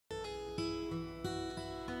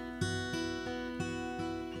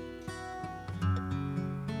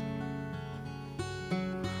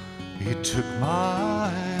He took my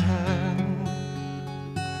hand,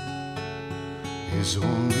 his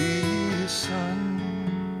only son,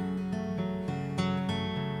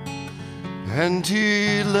 and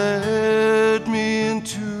he led me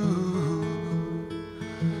into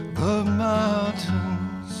the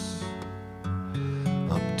mountains,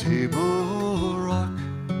 up Table Rock,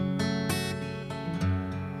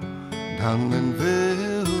 down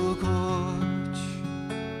Linville Gorge,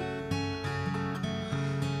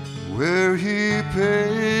 where he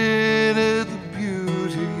painted the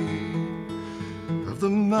beauty of the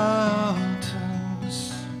mountains.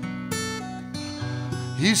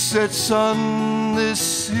 He said, son,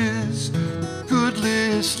 this is the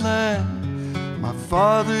goodliest land. My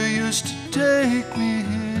father used to take me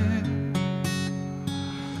here,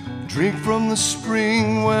 drink from the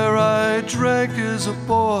spring where I drank as a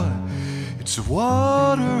boy. It's the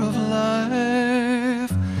water of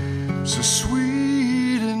life, so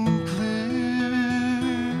sweet and clear.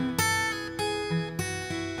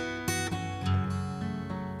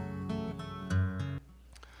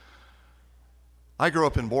 I grew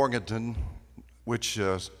up in Morganton, which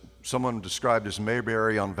someone described as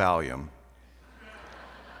Mayberry on Valium.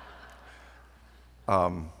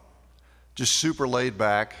 Just super laid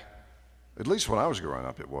back, at least when I was growing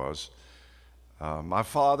up it was. My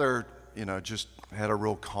father, just had a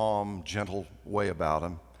real calm, gentle way about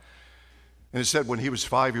him. And it said when he was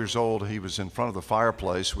 5 years old, he was in front of the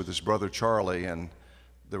fireplace with his brother Charlie, and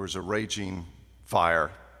there was a raging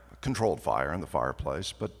fire, a controlled fire in the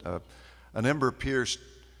fireplace, but an ember pierced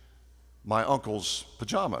my uncle's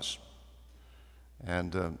pajamas.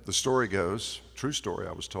 And the story goes, true story,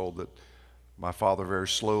 I was told, that my father very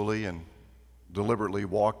slowly and deliberately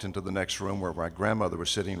walked into the next room where my grandmother was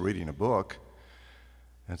sitting reading a book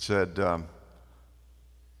and said,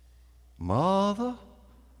 Mother,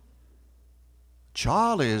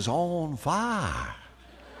 Charlie is on fire.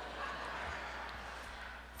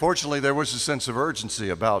 Fortunately, there was a sense of urgency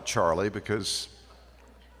about Charlie because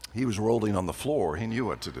he was rolling on the floor. He knew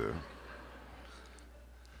what to do.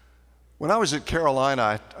 When I was at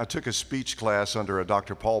Carolina, I took a speech class under a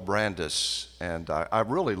Dr. Paul Brandis, and I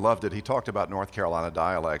really loved it. He talked about North Carolina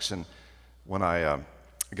dialects, and when I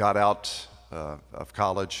got out of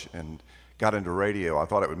college and got into radio, I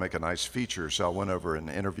thought it would make a nice feature, so I went over and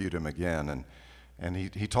interviewed him again, and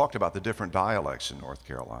he talked about the different dialects in North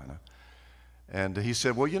Carolina. And he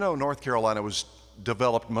said, well, North Carolina was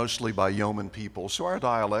developed mostly by yeoman people, so our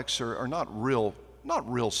dialects are not real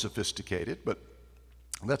sophisticated, but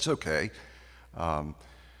that's okay.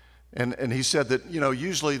 And he said that,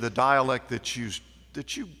 usually the dialect that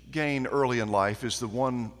you gain early in life is the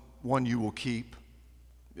one you will keep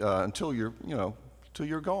until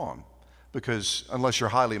you're gone. Because unless you're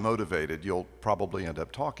highly motivated, you'll probably end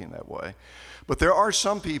up talking that way. But there are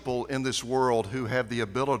some people in this world who have the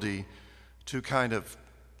ability to kind of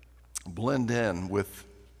blend in with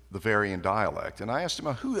the varying dialect. And I asked him,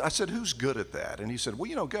 I said, who's good at that? And he said,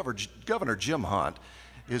 well, Governor Jim Hunt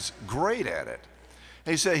is great at it.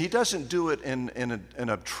 And he said he doesn't do it in an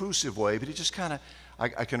obtrusive way, but he just kind of,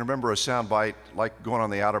 I can remember a sound bite, like going on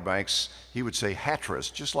the Outer Banks, he would say hattress,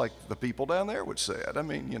 just like the people down there would say it. I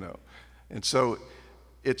mean, And so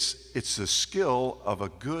it's the skill of a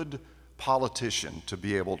good politician to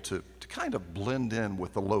be able to kind of blend in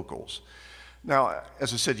with the locals. Now,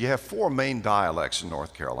 as I said, you have four main dialects in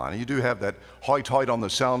North Carolina. You do have that hoit-hoit on the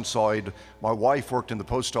sound side. My wife worked in the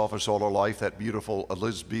post office all her life, that beautiful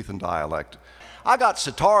Elizabethan dialect. I got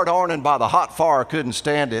so tired horning by the hot fire, I couldn't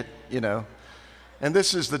stand it, And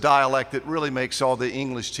this is the dialect that really makes all the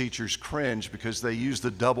English teachers cringe because they use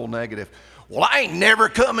the double negative. Well, I ain't never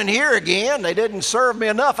coming here again. They didn't serve me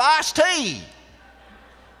enough iced tea.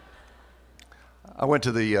 I went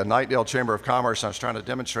to the Knightdale Chamber of Commerce, and I was trying to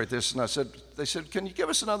demonstrate this, and they said, can you give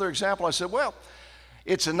us another example? I said, well,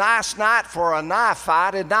 it's a nice night for a knife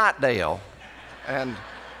fight in Knightdale. And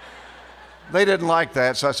they didn't like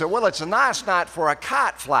that, so I said, well, it's a nice night for a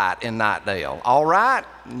kite flight in Knightdale, all right?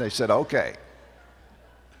 And they said, okay.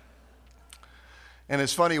 And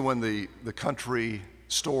it's funny when the country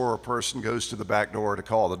store person goes to the back door to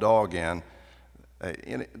call the dog in,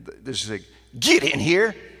 this is get in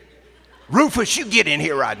here. Rufus, you get in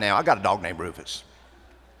here right now. I got a dog named Rufus.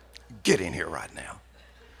 Get in here right now.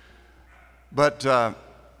 But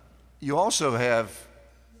you also have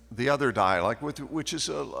the other dialect, which is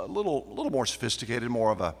a little more sophisticated,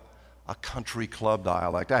 more of a country club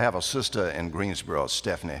dialect. I have a sister in Greensboro,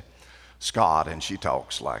 Stephanie Scott, and she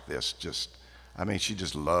talks like this. She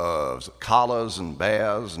just loves collars and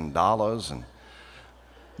bears and dollars and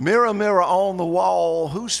mirror, mirror on the wall,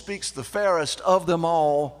 who speaks the fairest of them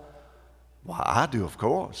all? Why, I do, of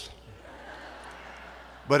course.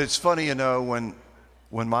 But it's funny, you know,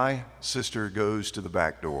 when my sister goes to the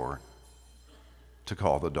back door to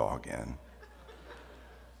call the dog in,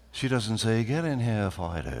 she doesn't say, "Get in here,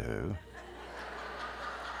 Fido."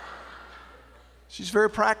 She's very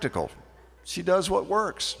practical. She does what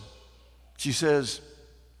works. She says,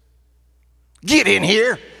 "Get in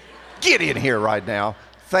here. Get in here right now."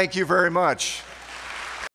 Thank you very much.